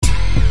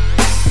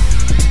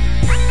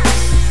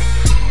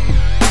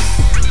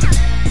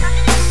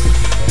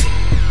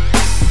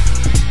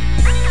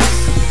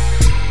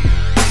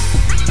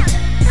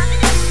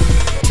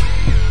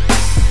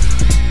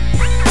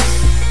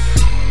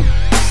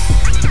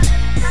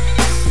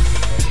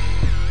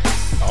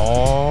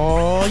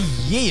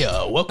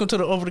Welcome to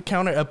the Over the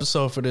Counter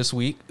episode for this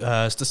week.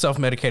 It's the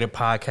Self-Medicated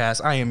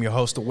Podcast. I am your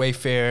host, the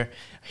Wayfarer,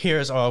 here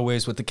as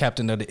always with the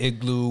Captain of the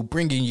Igloo,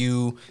 bringing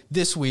you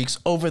this week's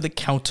Over the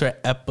Counter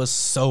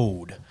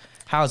episode.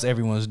 How's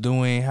everyone's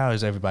doing? How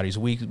has everybody's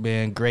week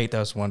been? Great. That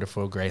was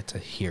wonderful. Great to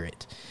hear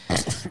it.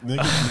 Nigga,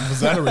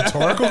 was that a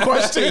rhetorical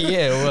question?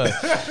 Yeah, it was.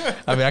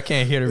 I mean, I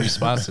can't hear the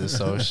responses,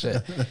 so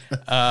shit.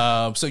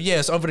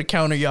 It's Over the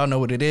Counter. Y'all know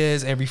what it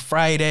is. Every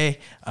Friday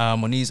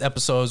on these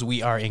episodes,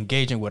 we are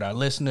engaging with our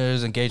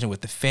listeners, engaging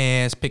with the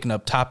fans, picking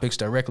up topics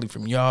directly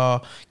from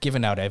y'all,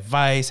 giving out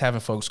advice,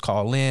 having folks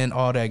call in,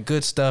 all that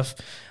good stuff.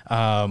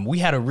 We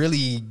had a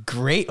really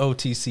great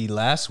OTC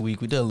last week.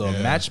 We did a little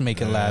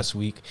matchmaking last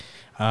week.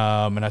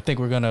 And I think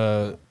we're going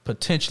to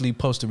potentially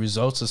post the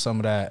results of some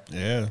of that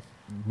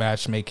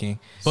matchmaking.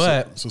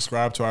 But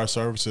subscribe to our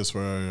services for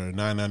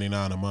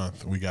 $9.99 a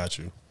month. We got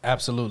you.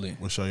 Absolutely.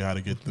 We'll show you how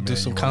to get the man do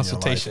some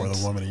consultations or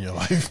the woman in your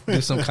life. Do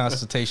some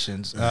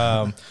consultations.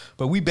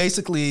 But we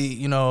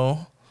basically,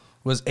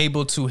 was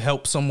able to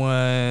help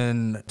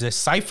someone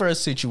decipher a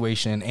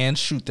situation and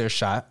shoot their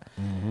shot.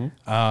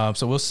 Mm-hmm.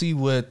 So we'll see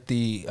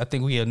I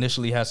think we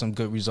initially had some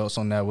good results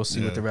on that. We'll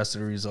see what the rest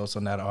of the results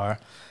on that are.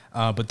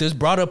 But this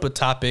brought up a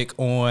topic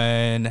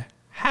on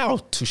how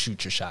to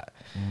shoot your shot.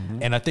 Mm-hmm.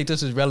 And I think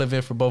this is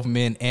relevant for both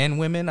men and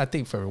women. I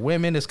think for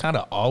women, it's kind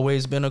of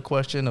always been a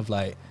question of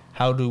like,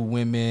 how do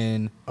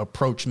women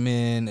approach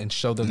men and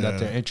show them that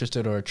they're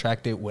interested or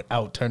attracted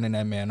without turning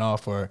that man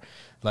off, or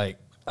like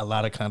a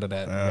lot of kind of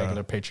that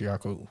regular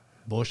patriarchal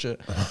bullshit.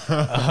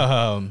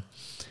 But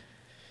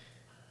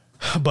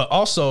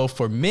also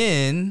for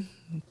men,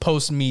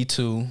 post Me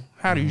Too,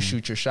 how do you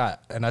shoot your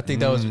shot? And I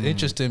think that was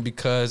interesting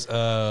because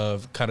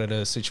of kind of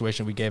the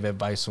situation we gave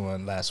advice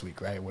on last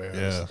week, right? Where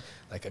it was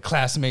like a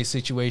classmate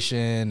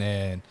situation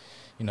and,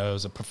 it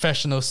was a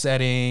professional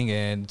setting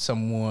and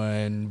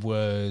someone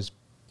was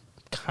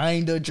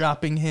kind of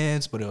dropping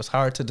hints, but it was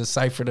hard to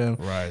decipher them.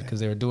 Right.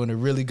 Because they were doing a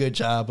really good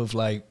job of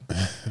like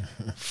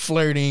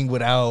flirting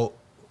without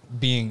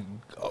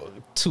being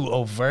too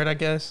overt, I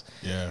guess.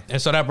 Yeah. And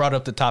so that brought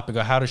up the topic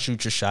of how to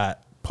shoot your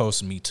shot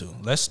post Me Too.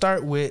 Let's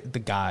start with the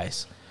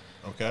guys.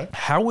 Okay.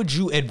 How would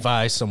you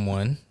advise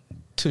someone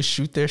to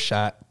shoot their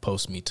shot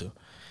post Me Too?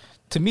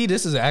 To me,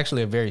 this is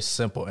actually a very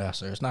simple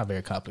answer. It's not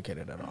very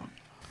complicated at all.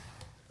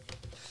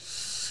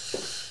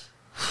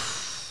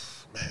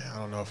 Man, I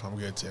don't know if I'm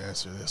good to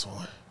answer this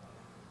one.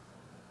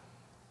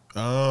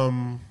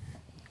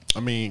 I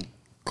mean,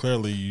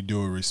 clearly you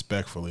do it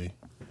respectfully.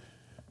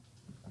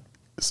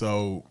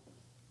 So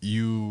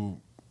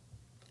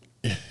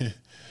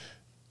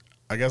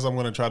I guess I'm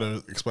going to try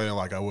to explain it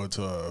like I would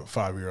to a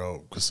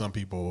 5-year-old, because some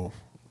people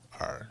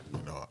are,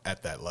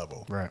 at that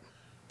level. Right.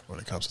 When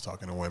it comes to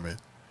talking to women.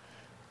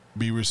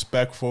 Be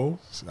respectful.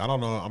 I don't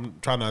know. I'm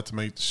trying not to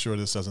make sure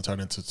this doesn't turn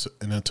into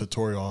a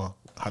tutorial on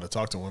how to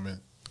talk to women,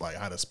 like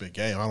how to spit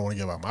game. I don't want to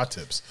give out my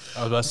tips.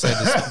 I was about to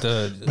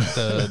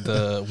say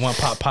the One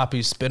Pop Poppy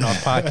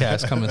spinoff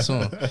podcast coming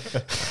soon.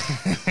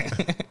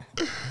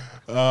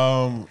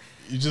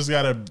 You just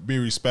got to be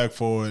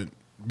respectful, and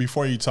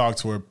before you talk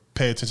to her,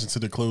 pay attention to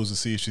the clues to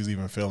see if she's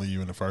even feeling you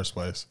in the first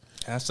place.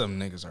 That's something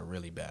niggas are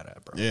really bad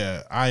at, bro.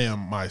 Yeah, I am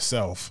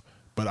myself,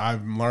 but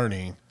I'm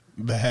learning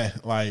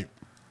that, like,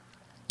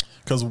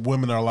 because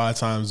women are a lot of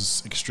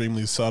times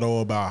extremely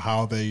subtle about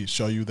how they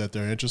show you that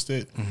they're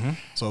interested. Mm-hmm.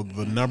 So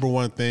the number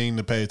one thing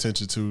to pay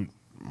attention to,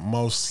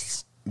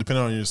 most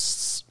depending on your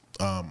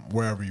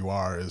wherever you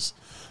are, is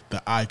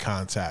the eye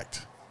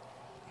contact.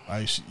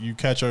 Like, you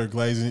catch her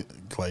gazing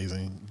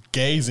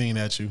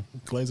at you,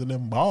 glazing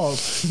them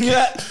balls.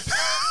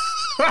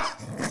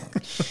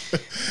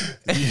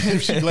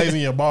 If she's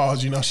glazing your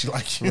balls, she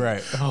likes you.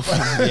 Right. Oh,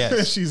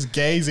 yes. She's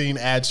gazing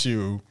at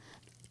you.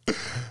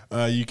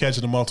 You catch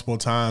it multiple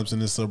times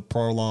and it's a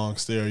prolonged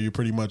stare. You're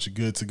pretty much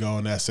good to go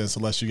in that sense,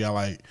 unless you got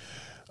like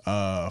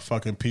a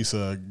fucking piece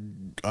of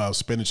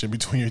spinach in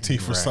between your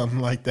teeth or something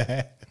like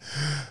that.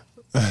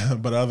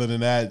 But other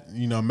than that,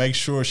 make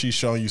sure she's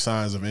showing you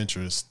signs of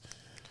interest.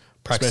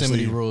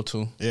 Proximity rule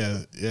too. Yeah.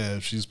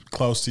 If she's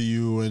close to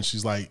you and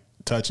she's like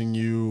touching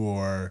you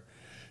or,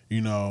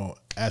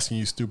 asking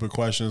you stupid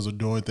questions or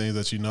doing things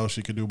that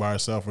she could do by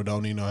herself or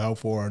don't need no help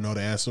for or know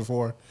the answer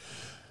for.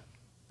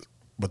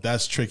 But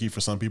that's tricky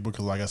for some people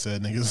because, like I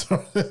said, niggas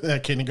are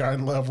at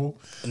kindergarten level.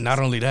 Not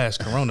only that, it's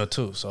Corona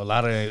too. So a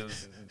lot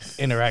of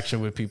interaction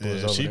with people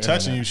is over. She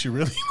touching you, she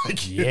really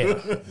like you. Yeah.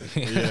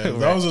 Right.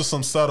 Those are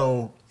some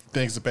subtle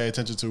things to pay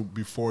attention to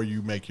before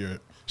you make your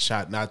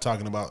shot. Not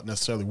talking about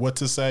necessarily what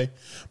to say,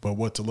 but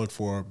what to look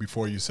for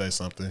before you say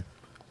something.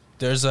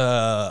 There's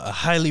a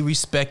highly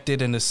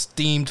respected and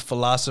esteemed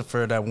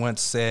philosopher that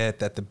once said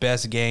that the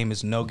best game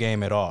is no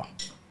game at all.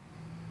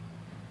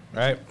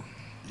 Right?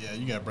 Yeah,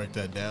 you got to break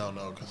that down,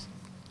 though, because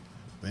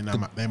they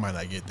might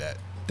not get that.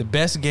 The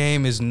best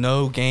game is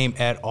no game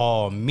at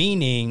all,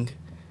 meaning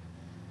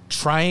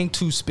trying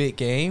to spit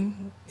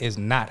game is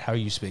not how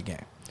you spit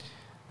game.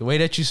 The way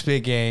that you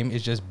spit game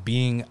is just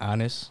being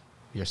honest,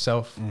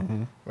 yourself,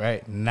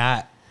 right?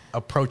 Not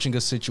approaching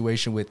a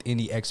situation with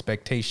any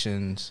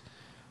expectations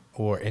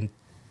or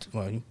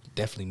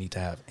definitely need to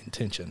have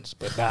intentions,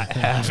 but not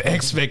have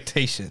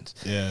expectations.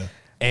 Yeah.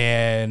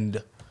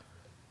 And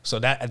so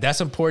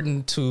that's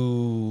important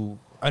to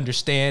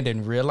understand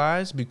and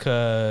realize,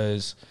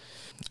 because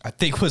I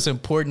think what's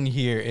important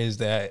here is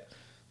that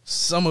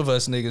some of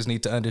us niggas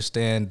need to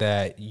understand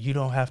that you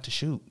don't have to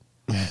shoot.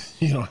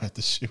 You don't have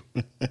to shoot.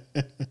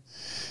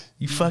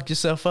 You fuck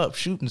yourself up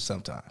shooting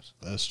sometimes.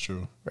 That's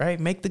true. Right?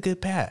 Make the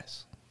good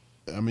pass.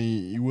 I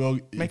mean, you will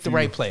make the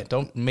right play.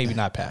 Don't maybe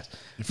not pass.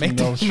 Make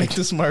make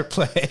the smart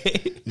play.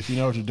 If you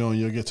know what you're doing,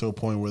 you'll get to a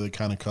point where it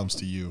kind of comes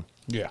to you.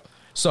 Yeah.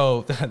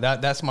 So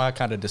that's my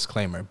kind of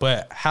disclaimer.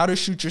 But how to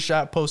shoot your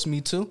shot post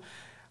Me Too?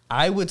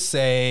 I would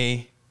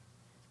say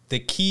the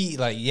key,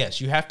 like,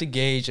 yes, you have to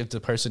gauge if the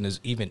person is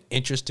even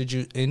interested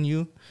in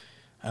you.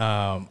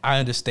 I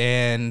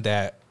understand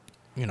that,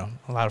 you know,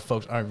 a lot of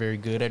folks aren't very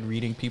good at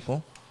reading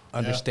people,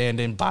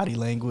 understanding body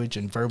language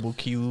and verbal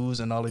cues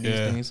and all of these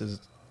things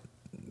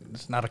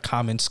it's not a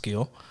common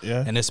skill.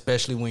 Yeah. And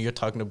especially when you're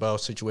talking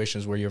about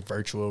situations where you're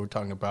virtual, we're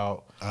talking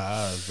about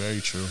very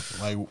true.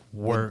 Like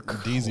work.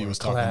 DZ was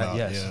talking about.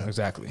 Yes,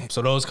 exactly.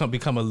 So those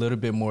become a little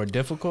bit more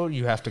difficult.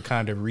 You have to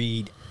kind of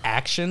read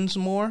actions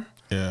more.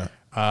 Yeah.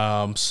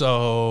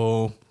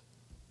 So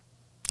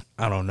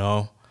I don't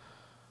know.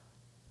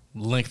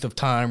 Length of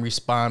time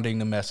responding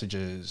to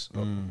messages.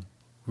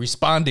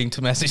 Responding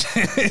to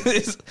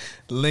messages.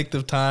 Length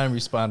of time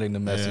responding to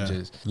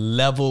messages.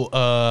 Level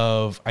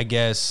of, I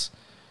guess,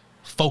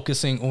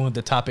 focusing on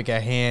the topic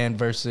at hand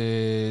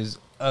versus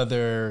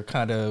other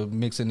kind of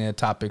mixing in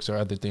topics or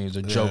other things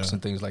or jokes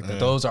and things like that.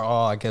 Those are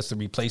all, I guess, the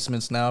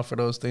replacements now for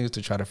those things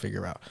to try to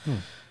figure out.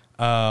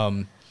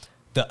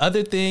 The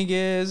other thing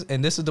is,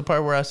 and this is the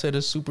part where I said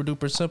it's super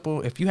duper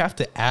simple. If you have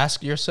to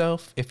ask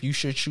yourself if you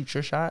should shoot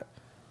your shot,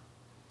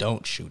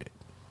 don't shoot it.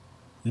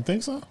 You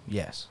think so?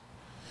 Yes.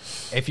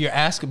 If you're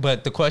asking,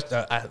 but the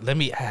question, I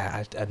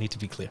need to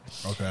be clear.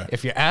 Okay.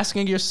 If you're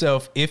asking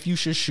yourself if you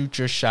should shoot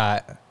your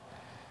shot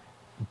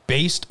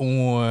based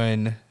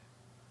on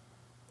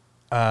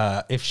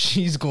if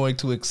she's going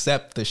to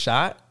accept the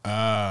shot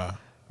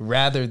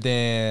rather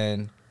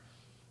than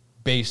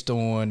based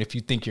on if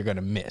you think you're going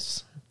to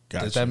miss.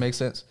 Gotcha. Does that make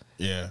sense?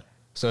 Yeah.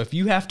 So if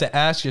you have to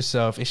ask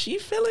yourself, is she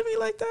feeling me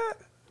like that?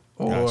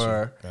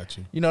 Or,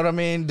 Gotcha. You know what I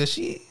mean? Is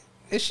she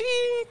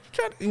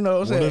trying to, you know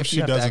what I'm saying? What if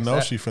she doesn't know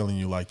she's feeling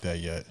you like that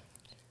yet?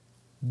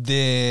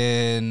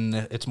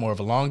 Then it's more of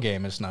a long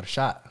game. It's not a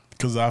shot.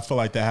 Because I feel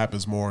like that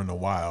happens more in the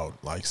wild,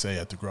 like say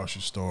at the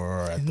grocery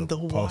store or at the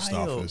post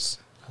office.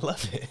 I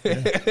love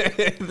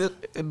it.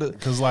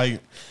 Because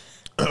like,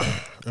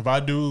 if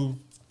I do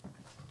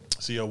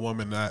see a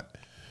woman that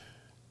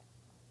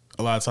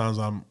a lot of times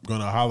I'm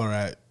going to holler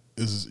at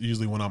is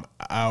usually when I'm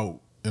out,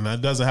 and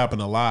that doesn't happen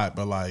a lot,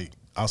 but like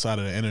outside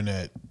of the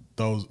internet,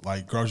 those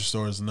like grocery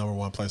stores is the number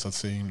one place I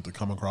seem to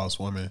come across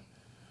women.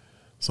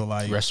 So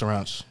like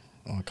restaurants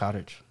on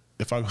Cottage.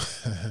 If I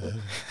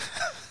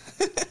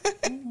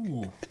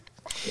Ooh,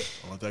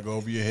 I'll let that go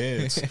over your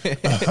heads. You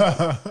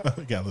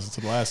gotta listen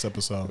to the last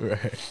episode.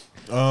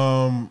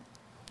 Right.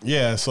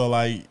 Yeah, so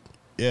like,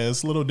 yeah,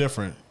 it's a little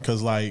different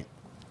because like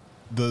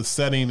the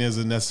setting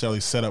isn't necessarily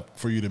set up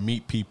for you to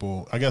meet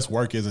people. I guess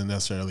work isn't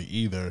necessarily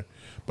either,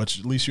 but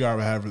at least you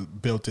already have a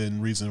built-in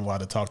reason why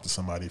to talk to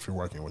somebody if you're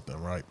working with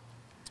them, right?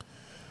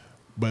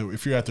 But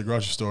if you're at the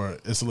grocery store,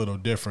 it's a little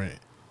different.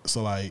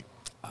 So like,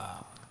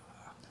 I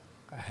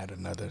had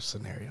another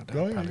scenario.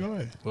 Go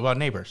ahead. What about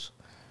neighbors?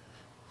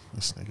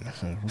 This nigga,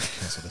 we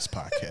cancel this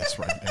podcast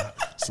right now.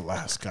 It's the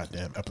last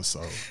goddamn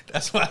episode.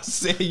 That's why I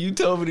said you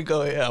told me to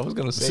go ahead. I was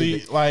gonna say.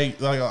 See,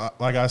 like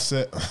I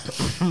said,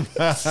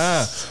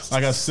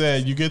 like I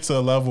said, you get to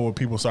a level where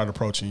people start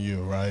approaching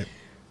you, right?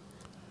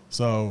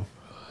 So,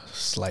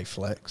 slight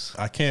flex.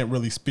 I can't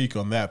really speak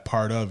on that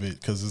part of it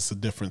because it's a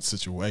different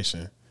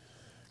situation.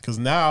 Because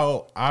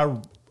now I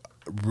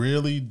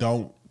really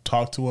don't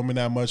talk to women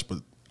that much, but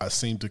I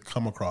seem to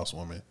come across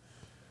women.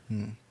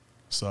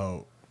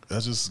 So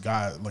that's just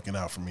God looking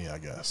out for me, I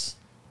guess.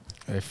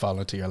 They fall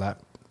into your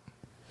lap.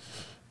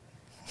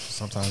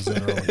 Sometimes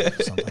literally,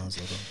 sometimes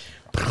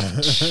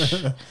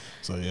literally.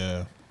 So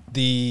yeah.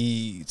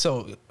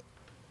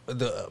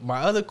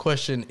 My other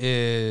question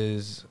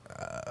is,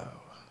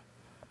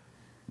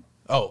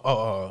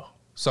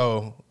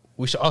 so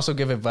we should also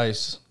give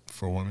advice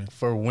for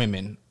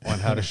women on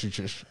how to shoot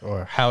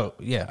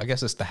I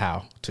guess it's the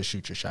how to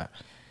shoot your shot.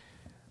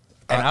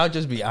 And I'll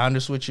just be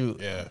honest with you.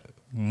 Yeah.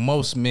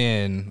 Most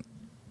men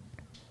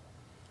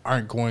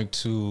aren't going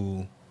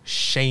to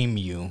shame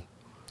you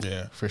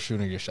for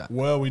shooting your shot.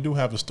 Well, we do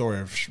have a story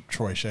of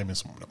Troy shaming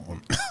some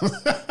women.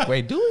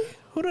 Wait, do we?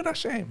 Who did I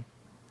shame?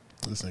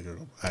 This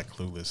nigga act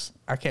clueless.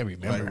 I can't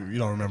remember. Like, you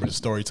don't remember the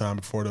story time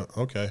before the...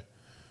 Okay.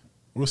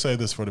 We'll save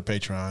this for the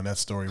Patreon. That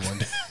story one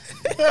day.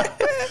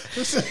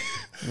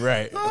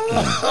 Right.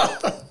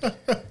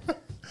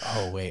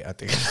 Oh, wait. I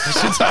think I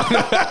should talk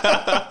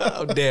about...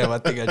 Oh, damn. I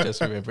think I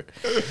just remembered.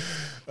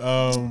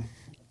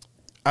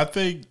 I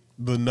think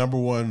the number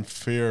one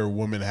fear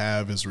women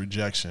have is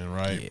rejection,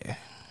 right? Yeah.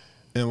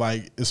 And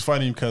like, it's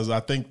funny because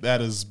I think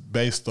that is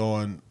based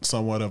on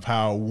somewhat of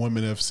how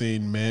women have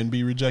seen men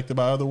be rejected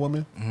by other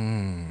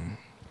women,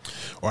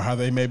 or how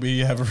they maybe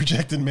have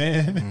rejected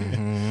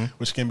men,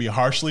 which can be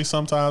harshly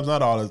sometimes.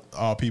 Not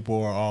all people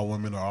or all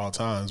women or all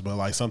times, but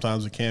like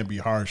sometimes it can be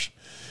harsh.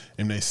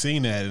 And they've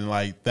seen that, and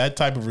like that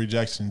type of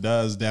rejection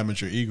does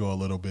damage your ego a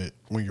little bit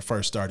when you're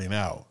first starting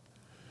out,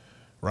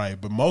 right?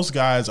 But most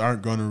guys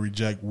aren't going to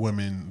reject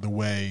women the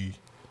way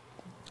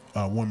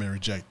women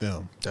reject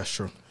them. That's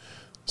true.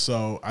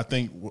 So I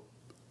think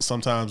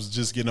sometimes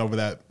just getting over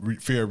that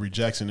fear of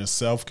rejection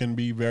itself can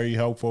be very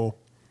helpful.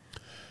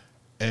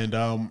 And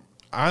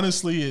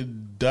honestly,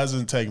 it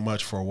doesn't take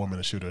much for a woman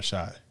to shoot her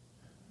shot.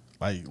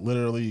 Like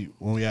literally,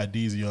 when we had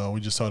DZ on, we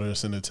just told her to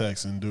send a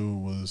text, and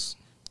dude was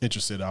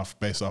interested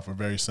based off a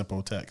very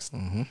simple text.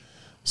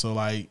 So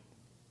like,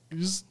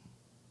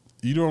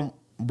 you don't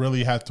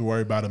really have to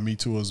worry about a Me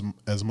Too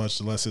as much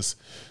unless it's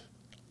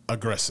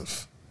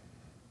aggressive.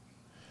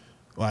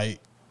 Like,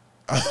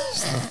 I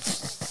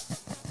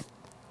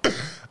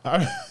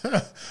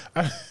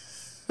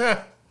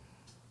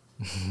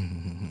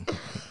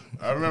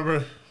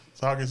remember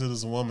talking to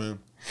this woman,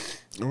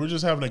 and we're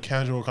just having a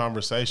casual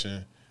conversation.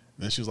 And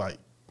then she was like,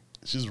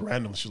 she's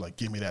random. She was like,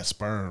 "Give me that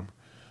sperm."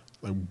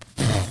 Like,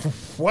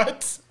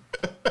 what?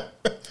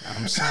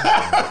 I'm sorry.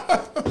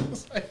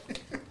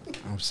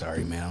 I'm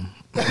sorry, ma'am.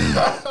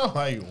 I'm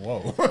like,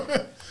 whoa.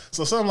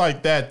 So something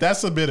like that,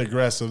 that's a bit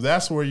aggressive.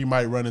 That's where you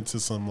might run into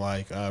some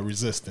like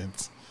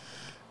resistance.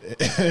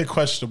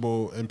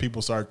 Questionable, and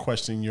people start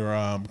questioning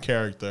your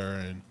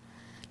character, and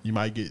you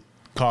might get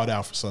called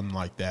out for something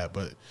like that.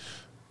 But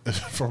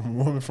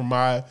from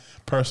my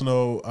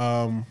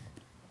personal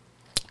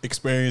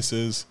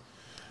experiences,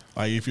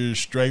 like if you're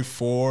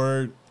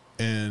straightforward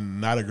and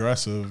not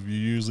aggressive, you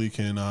usually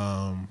can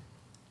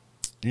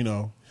get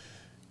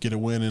a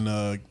win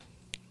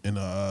in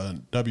a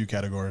W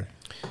category.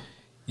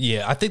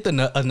 Yeah, I think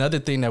another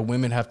thing that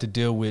women have to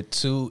deal with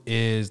too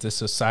is the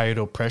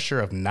societal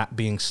pressure of not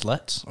being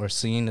sluts or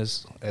seen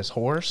as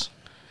whores,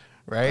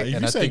 right?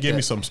 If you say "give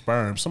me some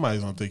sperm,"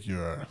 somebody's gonna think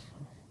you're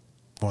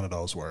one of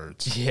those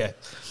words. Yeah,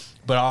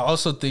 but I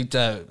also think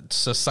that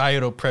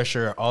societal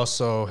pressure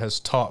also has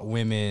taught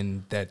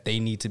women that they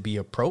need to be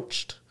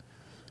approached.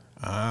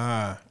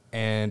 And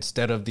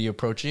instead of the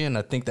approaching,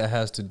 I think that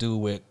has to do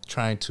with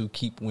trying to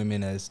keep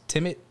women as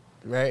timid.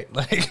 Right,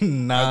 like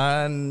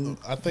I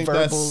think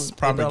that's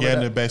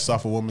propaganda based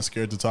off of women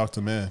scared to talk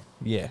to men.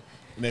 Yeah,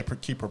 and they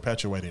keep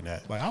perpetuating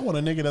that. Like, I want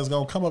a nigga that's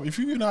gonna come up if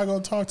you're not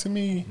gonna talk to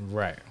me,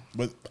 right?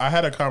 But I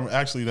had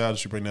actually, now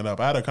that you bring that up,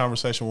 I had a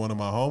conversation with one of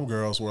my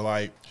homegirls where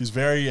like she's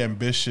very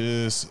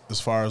ambitious as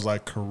far as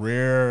like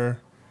career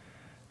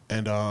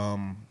and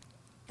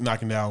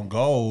knocking down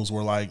goals.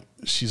 Where like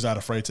she's not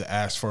afraid to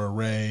ask for a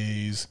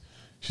raise.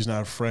 She's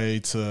not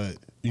afraid to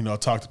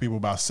talk to people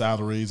about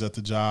salaries at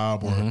the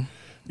job or.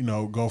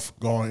 Go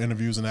on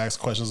interviews and ask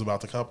questions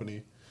about the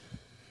company.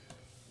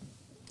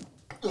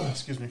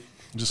 Excuse me,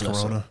 just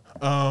Corona.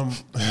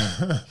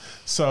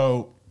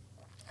 So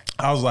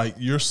I was like,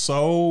 you're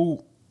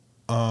so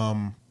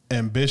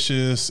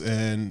ambitious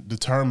and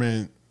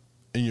determined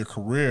in your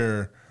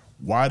career.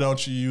 Why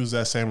don't you use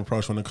that same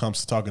approach when it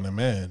comes to talking to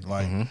men?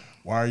 Like,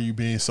 why are you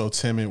being so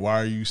timid? Why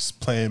are you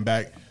playing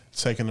back,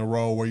 taking the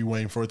role where you're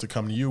waiting for it to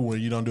come to you when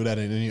you don't do that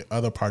in any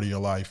other part of your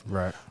life?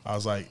 Right. I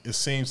was like, it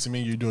seems to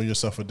me you're doing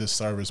yourself a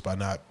disservice by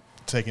not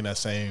taking that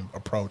same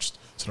approach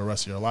to the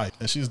rest of your life.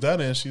 And she's done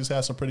it, and she's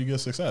had some pretty good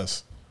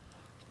success.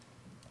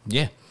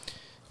 Yeah.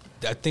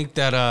 I think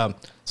that,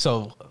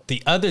 so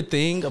the other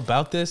thing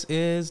about this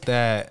is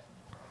that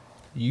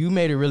you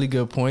made a really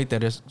good point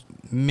that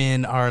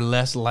men are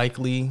less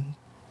likely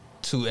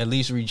to at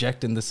least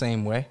reject in the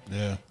same way.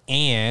 Yeah.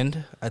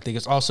 And I think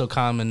it's also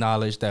common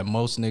knowledge that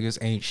most niggas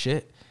ain't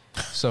shit.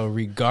 So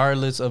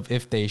regardless of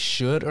if they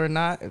should or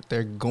not,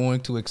 they're going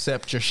to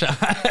accept your shot.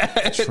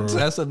 True. So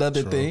that's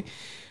another thing.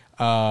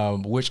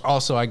 Which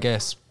also, I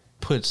guess,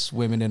 puts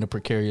women in a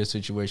precarious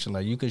situation.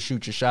 Like, you could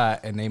shoot your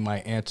shot and they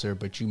might answer,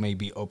 but you may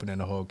be opening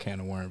a whole can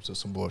of worms or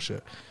some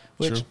bullshit.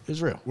 Which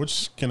is real.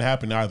 Which can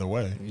happen either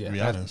way, to be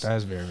honest.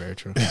 That's very, very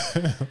true.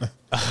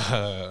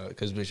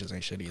 Because bitches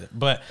ain't shit either.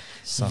 But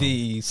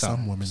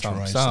some women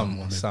try.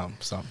 Some.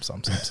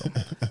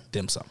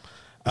 Dim sum.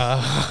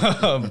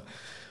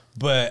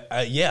 But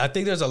I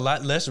think there's a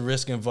lot less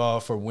risk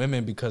involved for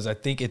women because I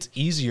think it's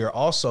easier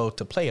also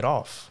to play it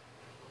off.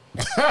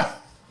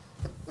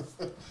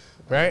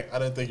 Right? I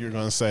didn't think you were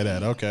going to say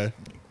that. Okay.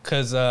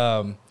 Because,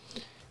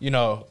 you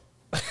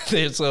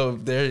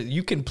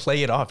can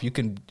play it off. You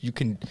can,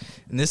 and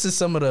this is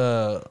some of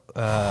the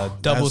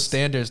double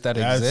standards that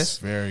exist. That's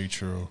very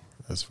true.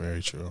 That's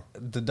very true.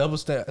 The double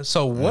standard.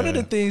 So one of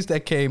the things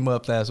that came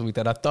up last week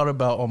that I thought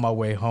about on my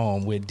way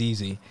home with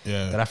DZ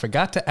that I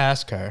forgot to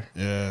ask her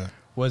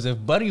was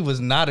if Buddy was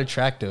not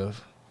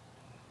attractive,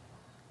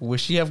 would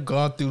she have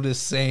gone through the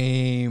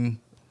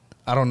same,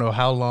 I don't know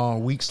how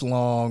long, weeks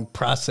long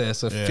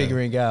process of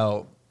figuring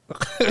out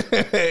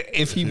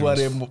if he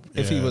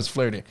was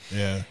flirting.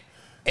 Yeah.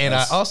 And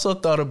I also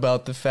thought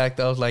about the fact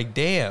that I was like,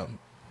 damn,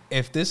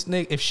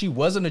 if she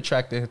wasn't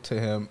attracted to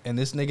him and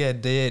this nigga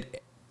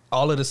did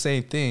all of the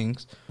same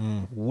things,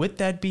 would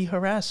that be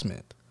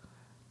harassment?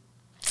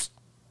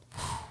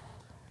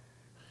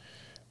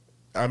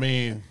 I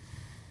mean,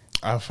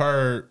 I've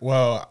heard,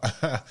 well,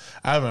 I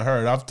haven't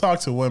heard. I've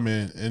talked to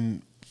women,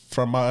 and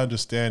from my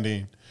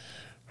understanding,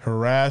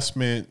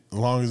 harassment, as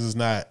long as it's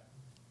not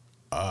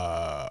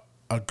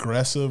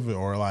aggressive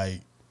or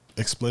like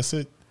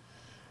explicit,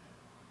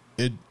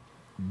 it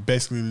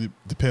basically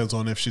depends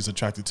on if she's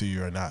attracted to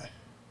you or not.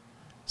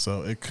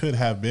 So it could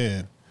have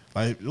been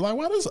like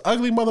why does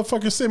ugly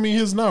motherfucker send me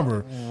his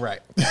number?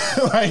 Right.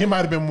 Like it might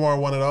have been more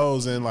one of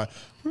those, and like,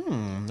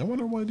 I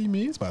wonder what he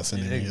means by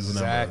sending me his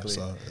number.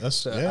 So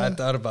that's I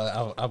thought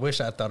about. I wish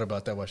I thought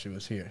about that while she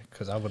was here,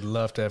 because I would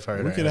love to have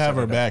heard. We could have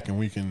her back, and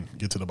we can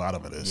get to the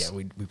bottom of this. Yeah,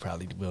 we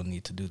probably will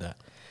need to do that.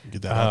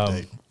 Get that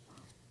update.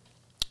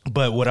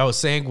 But what I was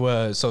saying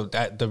was, so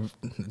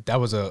that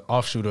was a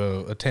offshoot,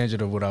 a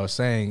tangent of what I was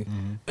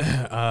saying.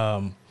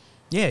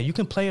 Yeah, you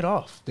can play it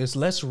off. It's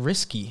less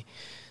risky.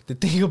 The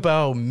thing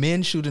about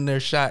men shooting their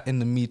shot in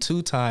the Me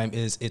Too time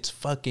is it's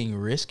fucking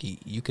risky.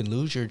 You can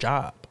lose your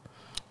job,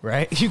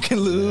 right? You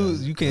can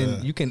lose. You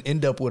can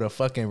end up with a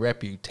fucking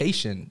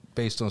reputation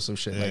based on some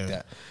shit like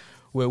that.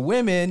 With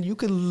women, you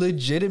can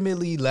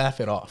legitimately laugh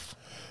it off,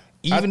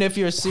 even if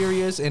you're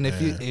serious, and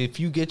if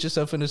you get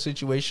yourself in a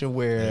situation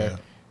where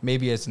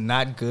maybe it's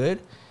not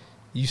good,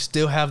 you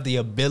still have the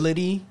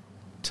ability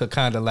to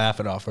kind of laugh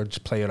it off or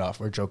just play it off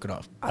or joke it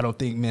off. I don't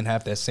think men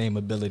have that same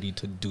ability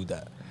to do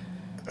that.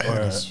 I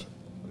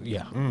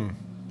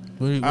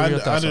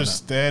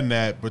understand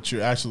that, but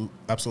you're actually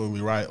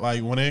absolutely right.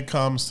 Like when it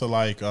comes to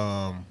like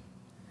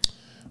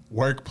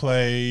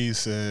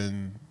workplace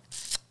and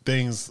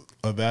things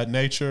of that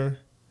nature,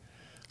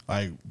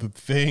 like the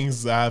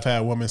things that I've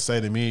had women say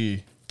to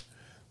me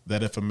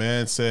that if a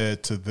man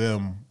said to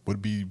them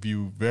would be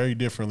viewed very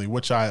differently,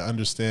 which I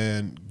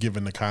understand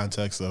given the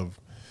context of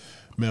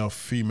male,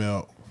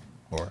 female,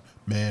 or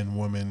man,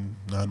 woman,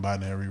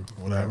 non-binary,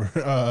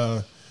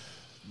 whatever,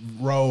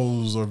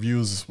 roles or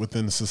views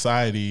within the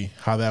society,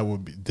 how that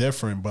would be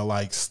different, but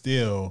like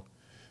still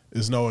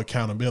there's no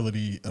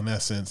accountability in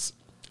that sense.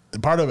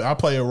 And part of it, I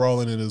play a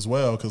role in it as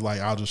well, because like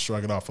I'll just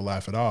shrug it off or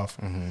laugh it off.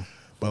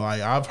 But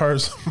like I've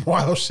heard some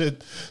wild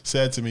shit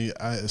said to me,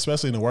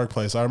 especially in the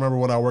workplace. I remember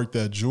when I worked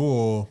at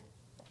Jewel,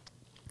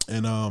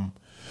 and I'm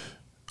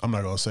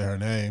not gonna say her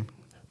name,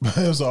 but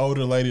it was an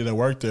older lady that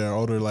worked there, an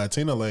older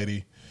Latina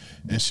lady,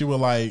 and she was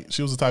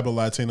the type of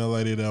Latina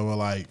lady that would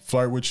like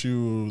flirt with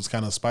you. It was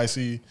kind of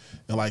spicy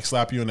and like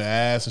slap you in the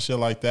ass and shit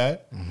like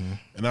that.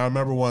 And I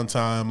remember one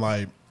time,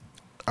 like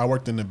I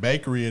worked in the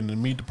bakery, and the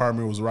meat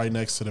department was right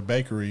next to the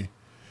bakery,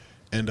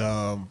 and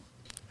I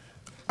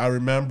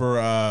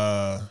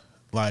remember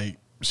like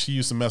she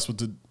used to mess with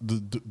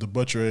the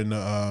butcher in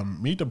the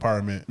meat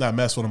department. Not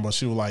mess with him, but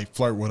she would like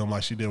flirt with him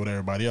like she did with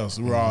everybody else.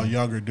 We were all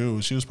younger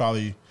dudes. She was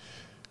probably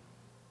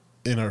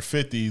in her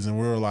 50s, and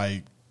we were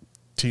like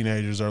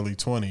teenagers, early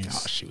 20s.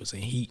 Oh, she was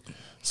in heat.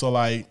 So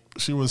like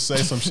she would say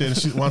some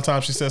shit. One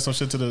time she said some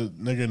shit to the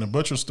nigga in the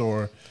butcher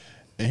store,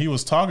 and he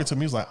was talking to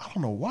me. He's like, I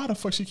don't know why the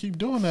fuck she keep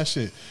doing that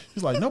shit.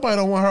 He's like, nobody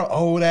don't want her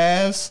old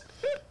ass.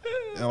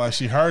 And like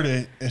she heard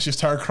it and she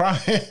started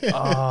crying.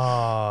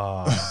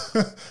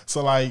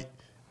 So like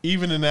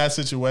even in that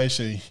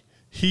situation,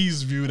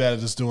 he's viewed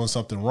as just doing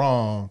something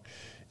wrong,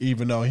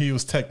 even though he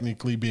was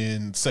technically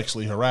being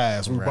sexually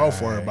harassed. We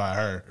both were by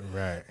her.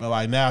 Right. But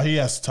like now he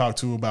has to talk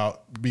to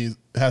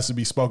has to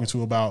be spoken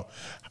to about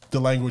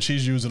the language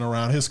he's using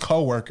around his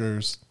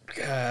coworkers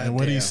and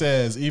what he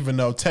says, even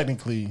though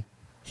technically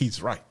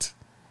he's right.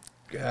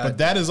 But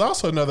that is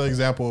also another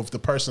example of the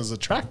person's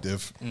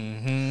attractive.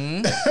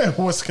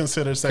 What's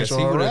considered sexual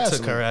harassment. He would have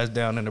took her ass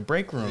down in the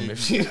break room if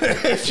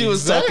she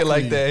was talking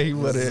like that. He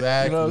would have.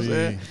 Exactly. You know what I'm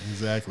saying?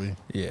 Exactly.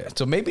 Yeah.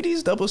 So maybe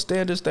these double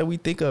standards that we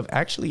think of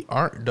actually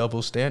aren't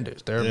double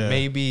standards. They're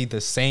maybe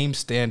the same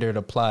standard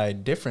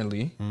applied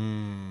differently,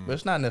 but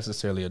it's not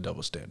necessarily a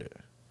double standard.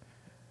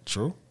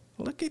 True.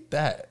 Look at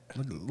that.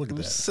 Look at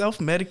that.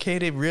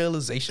 Self-medicated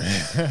realization.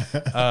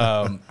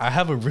 I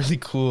have a really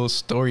cool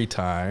story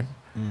time.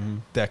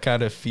 That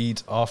kind of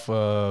feeds off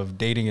of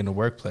dating in the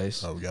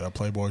workplace. Oh, we got a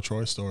Playboy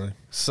Troy story.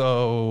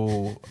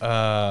 So,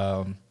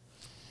 damn,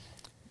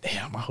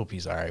 I hope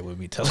he's all right with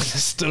me telling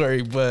this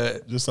story,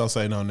 but just don't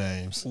say no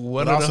names.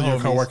 What but also your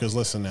coworkers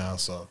listen now,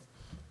 so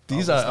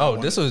these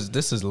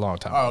this is a long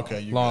time. Oh,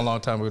 okay, long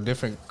time with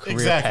different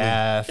career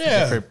path,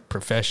 different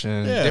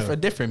profession,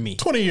 different me.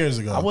 20 years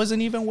ago, I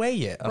wasn't even way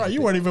yet. Right,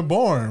 you weren't even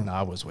born. No,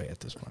 I was way at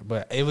this point,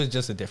 but it was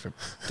just a different.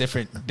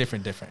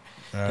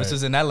 Right. This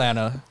is in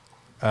Atlanta.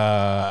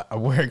 I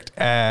worked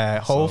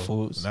at Whole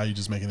Foods. Now you're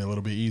just making it a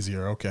little bit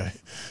easier. Okay.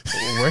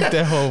 Worked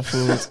at Whole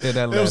Foods in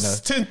Atlanta. It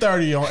was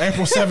 10:30 on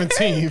April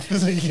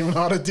 17th. Giving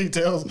all the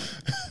details.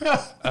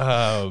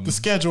 The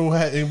schedule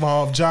had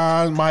involved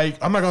John, Mike.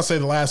 I'm not going to say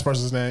the last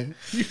person's name.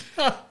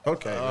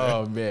 Okay.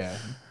 Oh, man.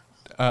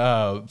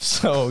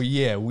 So,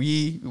 yeah,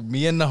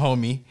 me and the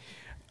homie,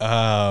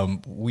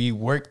 we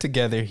worked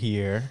together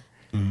here.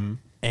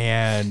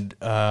 And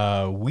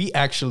we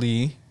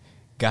actually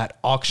got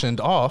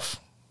auctioned off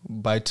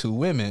by 2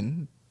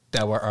 women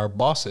that were our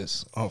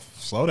bosses. Oh,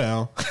 slow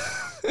down.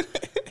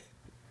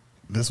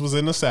 This was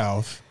in the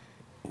South.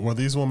 Were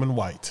these women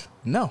white?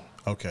 No.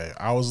 Okay,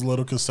 I was a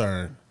little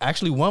concerned.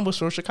 Actually, one was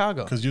from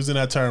Chicago. Because using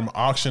that term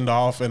auctioned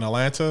off in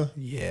Atlanta?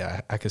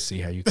 Yeah, I could see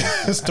how you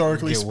can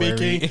Historically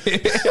speaking.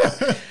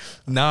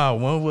 Nah,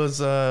 one was,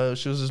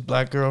 she was this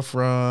black girl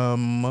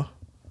from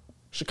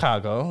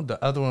Chicago.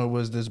 The other one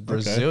was this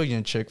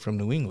Brazilian chick from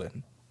New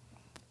England.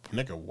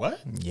 Nigga, what?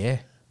 Yeah.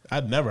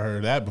 I'd never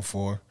heard that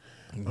before.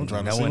 I'm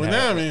trying to see what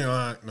that means.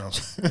 No.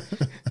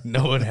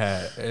 No one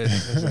had.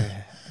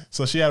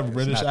 So she had a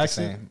British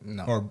accent?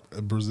 No. Or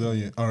a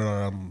Brazilian,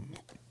 or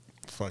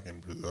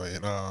fucking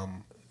Brazilian.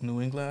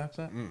 New England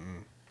accent?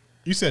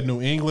 You said New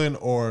England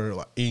or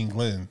like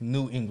England?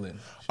 New England.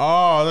 Oh,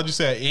 I thought you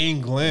said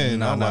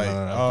England. No.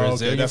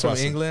 Brazilian that's from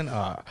England?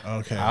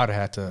 Okay. I would have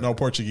had to. No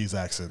Portuguese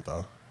accent,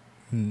 though.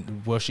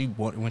 Well,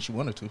 when she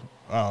wanted to.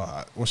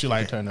 Oh, well, she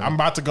like, I'm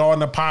about to go in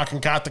the park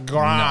and got the go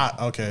out.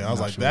 No. Okay, I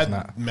was like,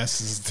 that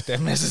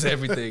messes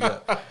everything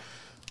up.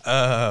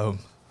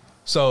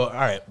 So, all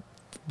right.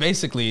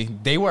 Basically,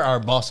 they were our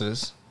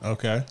bosses.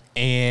 Okay.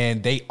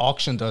 And they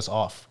auctioned us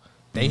off.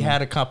 They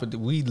had a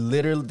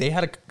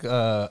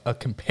a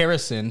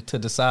comparison to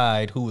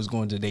decide who was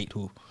going to date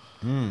who.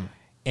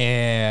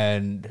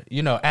 And,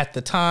 you know, at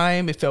the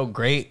time, it felt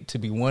great to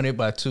be wanted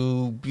by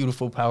 2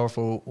 beautiful,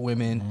 powerful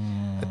women.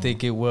 I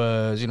think it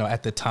was, you know,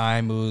 at the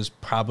time, it was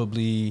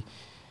probably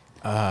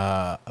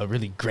a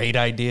really great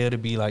idea to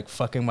be like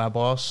fucking my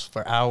boss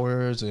for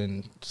hours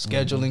and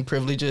scheduling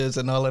privileges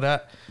and all of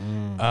that.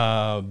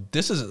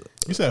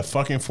 You said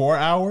fucking 4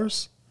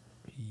 hours?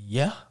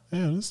 Yeah.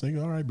 Yeah, this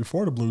nigga, all right,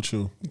 before the Blue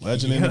Chew.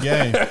 Legend in the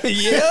game.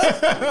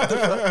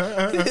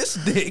 Yeah. This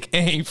dick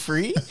ain't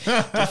free.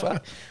 So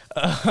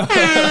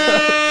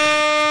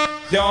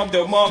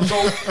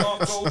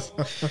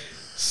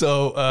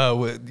so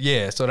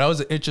that was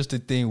an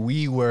interesting thing.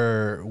 We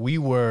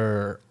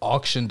were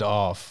auctioned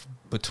off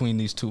between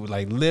these 2.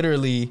 Like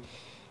literally,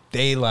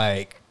 they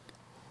like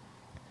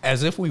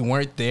as if we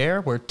weren't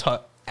there. We're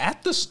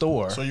at the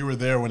store. So you were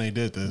there when they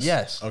did this?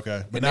 Yes.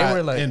 Okay, but and not they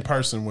were like, in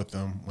person with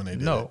them when they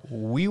did it. No,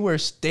 we were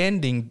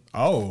standing.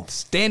 Oh,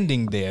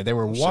 standing there. They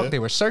were They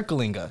were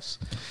circling us.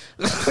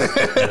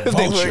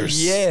 Vultures.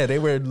 They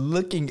were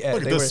looking at.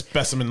 Look at this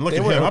specimen. Look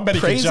at him. I bet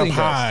he can jump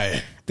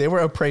high. They were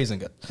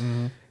appraising us.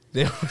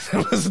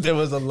 There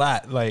was a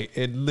lot. Like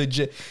it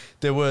legit.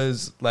 There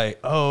was like,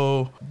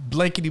 oh,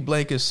 blankety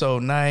blank is so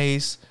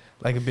nice,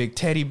 like a big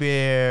teddy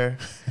bear,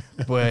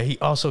 but he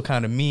also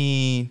kind of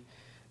mean.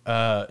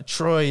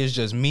 Troy is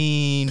just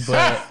mean,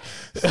 but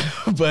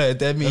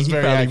that means he's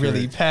probably accurate.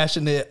 Really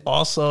passionate.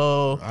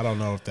 Also, I don't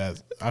know if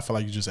that. I feel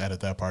like you just added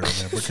that part in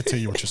there, but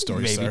continue with your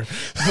story, sir.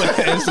 But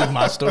this is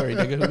my story,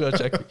 nigga. Who gonna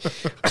check me?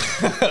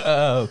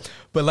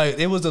 But like,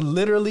 it was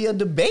literally a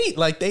debate.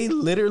 Like they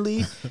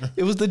literally,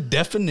 it was the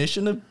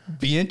definition of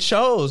being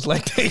chose.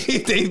 Like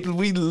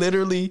we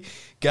literally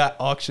got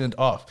auctioned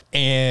off,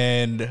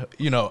 and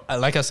you know,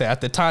 like I said,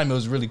 at the time it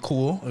was really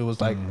cool. It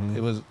was like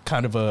it was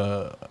kind of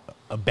a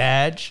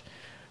badge,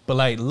 but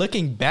like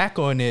looking back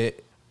on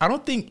it, I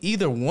don't think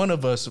either one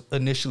of us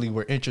initially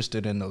were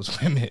interested in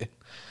those women.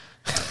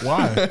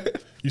 Why?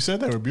 You said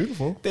they were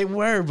beautiful. They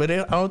were, but I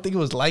don't think it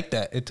was like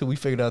that until we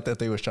figured out that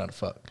they was trying to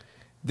fuck.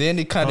 Then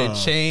it kind of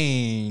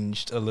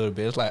changed a little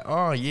bit. It's like,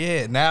 oh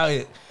yeah,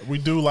 now we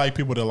do like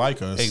people that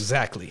like us.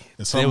 Exactly.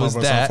 And some of us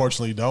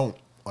unfortunately don't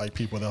like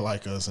people that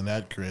like us, and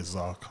that creates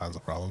all kinds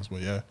of problems.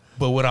 But yeah.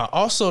 But what I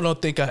also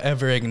don't think I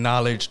ever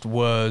acknowledged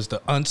was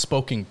the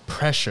unspoken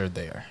pressure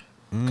there.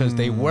 Because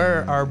they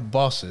were our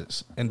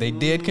bosses and they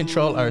did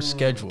control our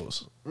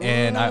schedules.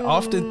 And I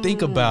often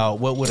think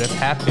about what would have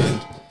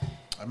happened.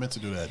 I meant to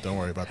do that. Don't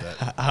worry about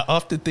that. I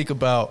often think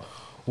about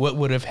what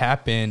would have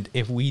happened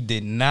if we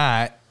did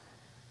not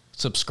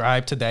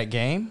subscribe to that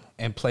game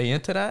and play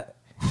into that,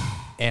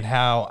 and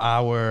how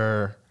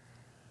our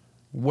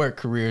work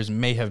careers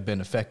may have been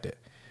affected.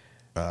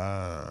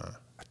 I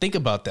think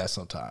about that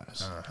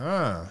sometimes.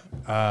 And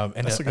I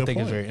think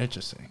it's very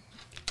interesting.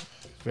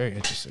 Very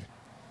interesting.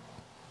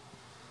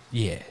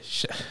 Yeah,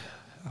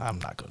 I'm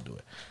not gonna do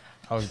it.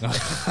 I'm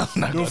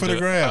not do it for the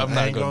gram. I'm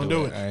not gonna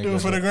do it. Do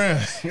it for the gram.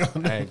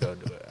 I ain't gonna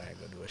do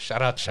it.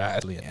 Shout out to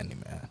Ashley and Andy,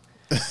 man.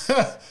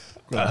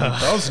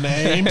 Those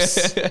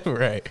names,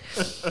 right?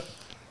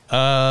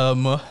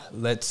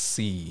 Let's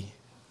see.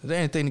 Is there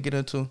anything to get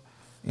into?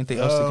 Anything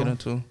else to get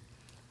into?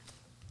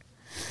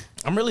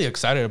 I'm really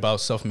excited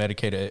about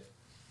self-medicated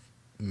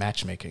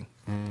matchmaking.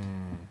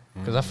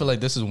 Because I feel like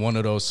this is one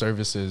of those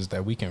services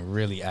that we can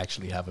really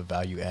actually have a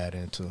value add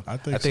into. I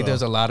think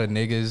there's a lot of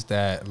niggas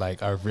that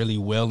like are really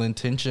well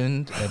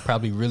intentioned and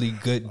probably really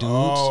good dudes.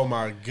 Oh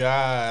my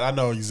God, I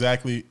know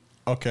exactly.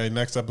 Okay,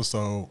 next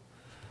episode.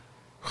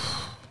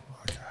 Oh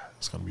my God,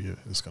 it's gonna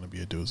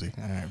be a doozy.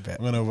 All right, bet.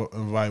 I'm gonna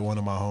invite one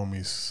of my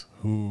homies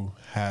who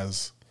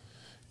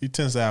he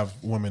tends to have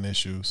women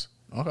issues.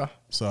 Okay.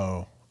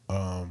 So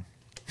I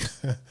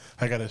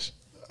gotta.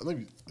 Let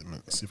me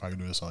see if I can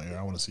do this on here.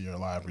 I want to see your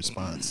live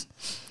response.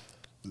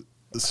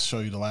 Let's show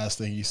you the last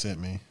thing he sent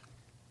me.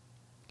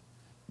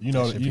 You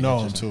know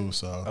him too,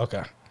 so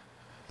Okay.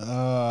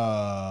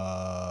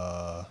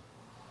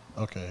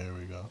 Okay, here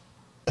we go.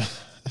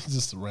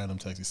 Just a random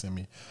text he sent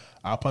me.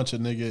 I'll punch a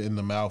nigga in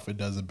the mouth. It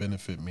doesn't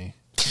benefit me.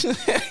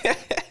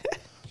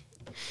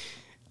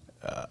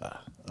 All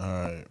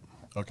right.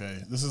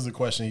 Okay. This is a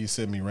question he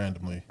sent me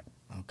randomly.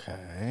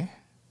 Okay.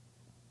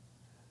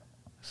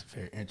 That's a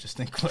very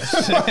interesting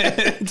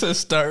question to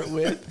start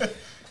with.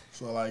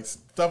 So, like,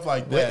 stuff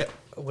like that.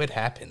 What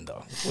happened,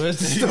 though? What's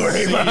the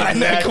story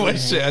behind that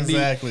question?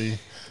 Exactly.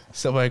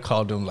 Somebody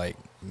called him, like,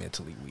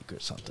 mentally weak or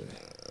something.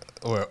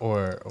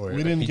 Or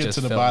we didn't get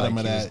to the bottom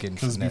of that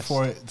because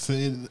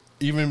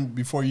even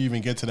before you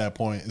even get to that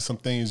point, it's some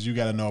things you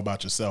got to know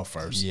about yourself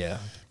first. Yeah.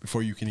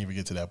 Before you can even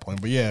get to that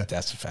point. But yeah,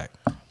 that's a fact.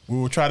 We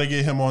will try to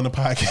get him on the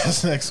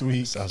podcast next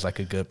week. Sounds like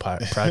a good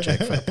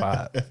project for the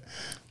pod.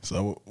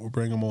 So we'll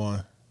bring him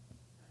on.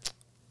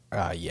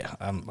 Yeah,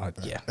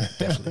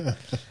 definitely.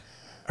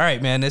 All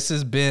right, man, this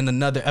has been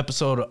another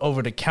episode of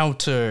Over the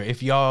Counter.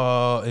 If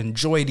y'all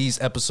enjoy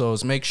these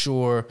episodes, make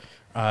sure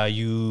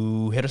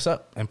you hit us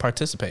up and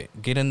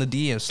participate. Get in the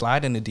DMs,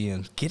 slide in the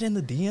DMs. Get in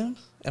the DMs?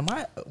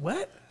 What?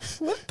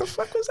 What the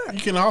fuck was that?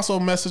 You can also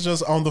message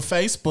us on the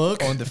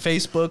Facebook. On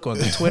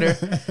the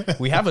Twitter.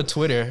 We have a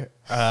Twitter.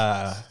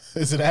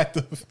 Is it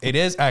active? It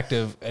is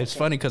active. It's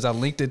funny because I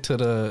linked it to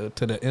the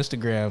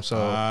Instagram. So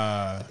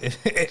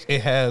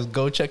it has,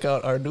 go check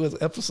out our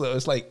newest episode.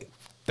 It's like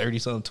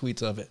 30-something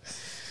tweets of it.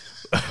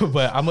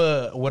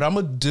 But what I'm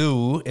going to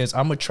do is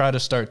I'm going to try to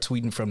start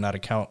tweeting from that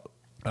account.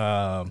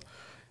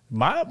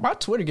 My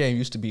Twitter game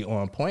used to be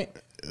on point.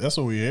 That's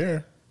what we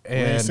hear.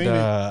 And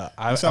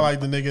I sound like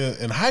the nigga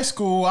in high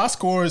school. I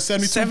scored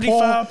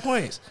 75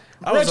 points.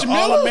 I was an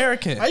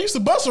All-American. I used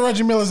to bust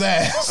Reggie Miller's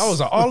ass. I was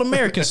an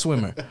All-American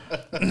swimmer.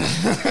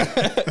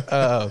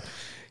 I'm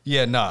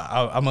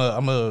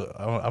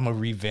a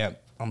revamp.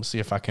 I'm gonna see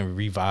if I can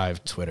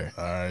revive Twitter.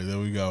 All right, there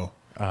we go.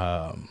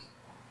 I'm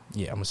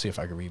gonna see if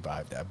I can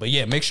revive that. But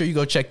yeah, make sure you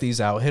go check these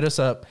out. Hit us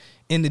up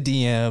in the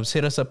DMs,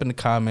 hit us up in the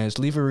comments,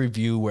 leave a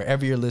review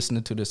wherever you're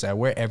listening to this at.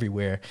 We're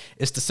everywhere.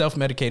 It's the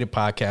Self-Medicated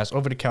Podcast,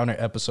 over the counter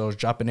episodes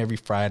dropping every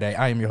Friday.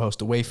 I am your host,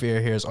 The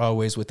Wayfarer, here as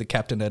always with the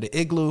captain of the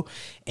Igloo,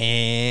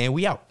 and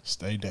we out.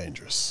 Stay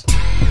dangerous.